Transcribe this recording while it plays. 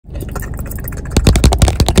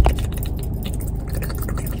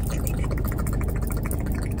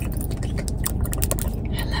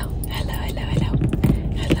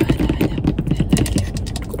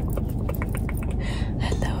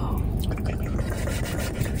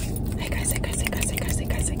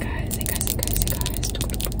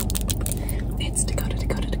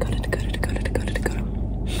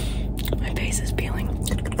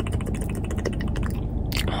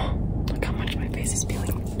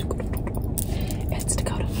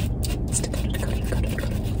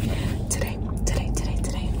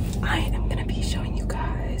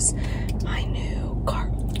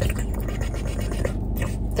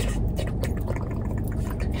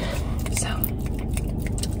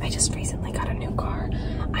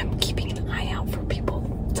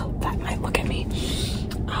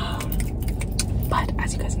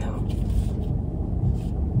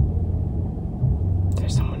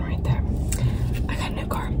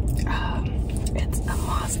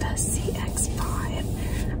Mazda CX-5.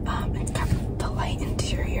 It's got the light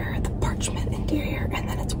interior, the parchment interior, and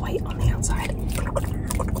then it's white on the outside.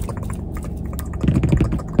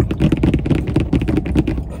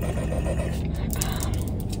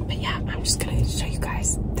 But yeah, I'm just gonna show you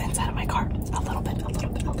guys the inside of my car a little bit.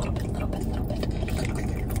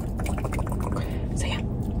 So yeah,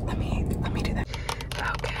 let me do that.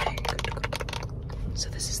 Okay. So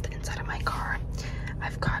this is the inside of my car.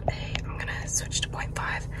 I've got I'm gonna switch to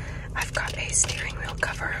 0.5. I've got a steering wheel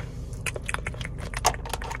cover.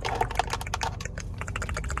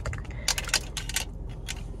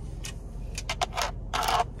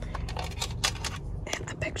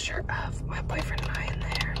 And a picture of my boyfriend and I in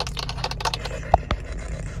there.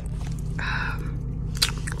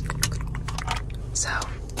 So,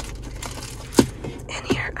 in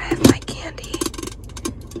here I have my candy.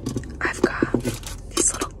 I've got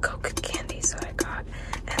these little Coke candies that I got,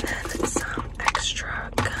 and then some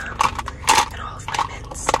extra gum and all of my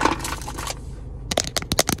mints.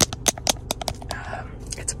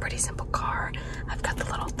 It's a pretty simple car. I've got the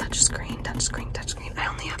little touchscreen. I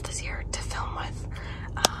only have this here to film with.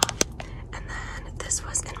 And then this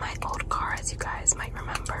was in my old car, as you guys might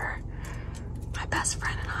remember. My best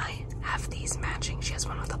friend and I have these matching. She has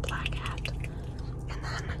one with a black hat. And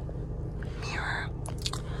then mirror.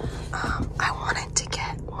 I wanted to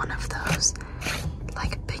get one of those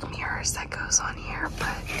like big mirrors that goes on here,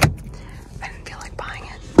 but I didn't feel like buying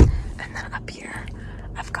it. And then up here,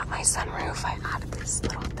 I've got my sunroof. I added this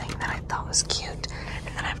little thing that I thought was cute.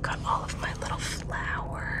 And then I've got all of my little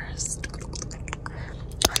flowers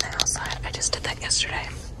on the outside. I just did that yesterday.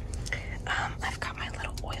 I've got my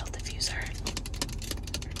little oil diffuser.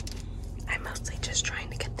 I'm mostly just trying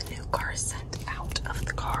to get the new car scent out of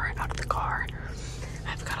the car.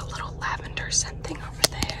 I've got a little lavender scent thing over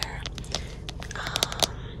there.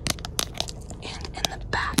 And in the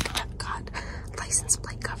back, I've got license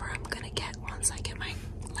plate cover I'm gonna get once I get my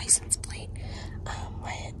license plate.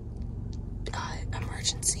 My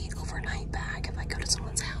emergency overnight bag if I go to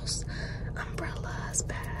someone's house. Umbrellas,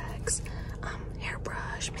 bags,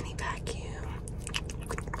 hairbrush, mini vacuum,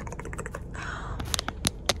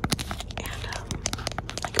 and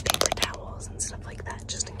like paper towels and stuff like that,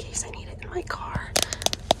 just in case I need it in my car.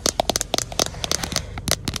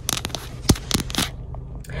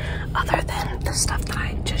 Other than the stuff that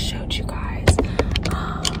I just showed you guys,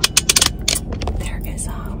 there is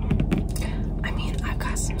I mean, I've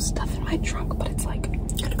got some stuff in my trunk, but it's like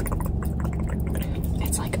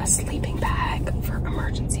a sleeping bag for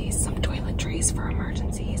emergencies, some toiletries for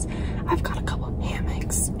emergencies. I've got a couple of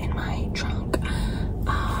hammocks in my trunk.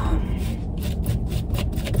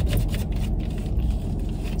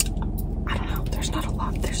 I don't know. There's not a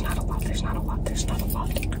lot.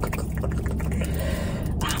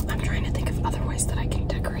 I'm trying to think of other ways that I can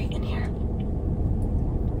decorate in here,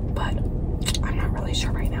 but I'm not really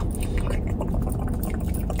sure right now.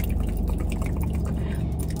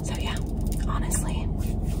 So yeah, honestly,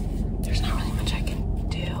 there's not really much I can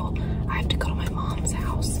do. I have to go to my mom's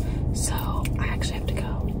house, so I actually have to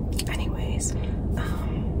go anyways.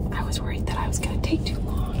 I was worried that I was gonna take too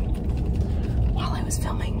long while I was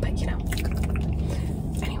filming, but you know.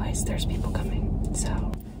 Anyways, there's people coming,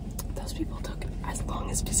 so those people took as long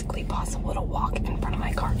as physically possible to walk in front of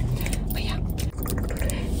my car. But yeah,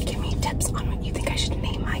 give me tips on what you think I should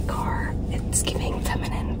name my car. It's giving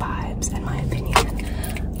feminine vibes, in my opinion.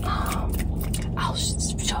 I'll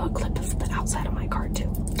show a clip of the outside of my car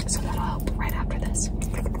too, so that'll help right after this.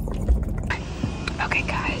 Okay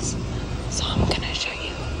guys, so I'm gonna show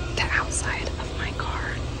you the outside of my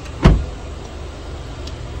car.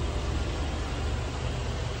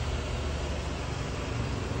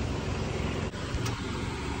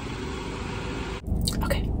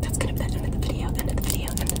 Okay,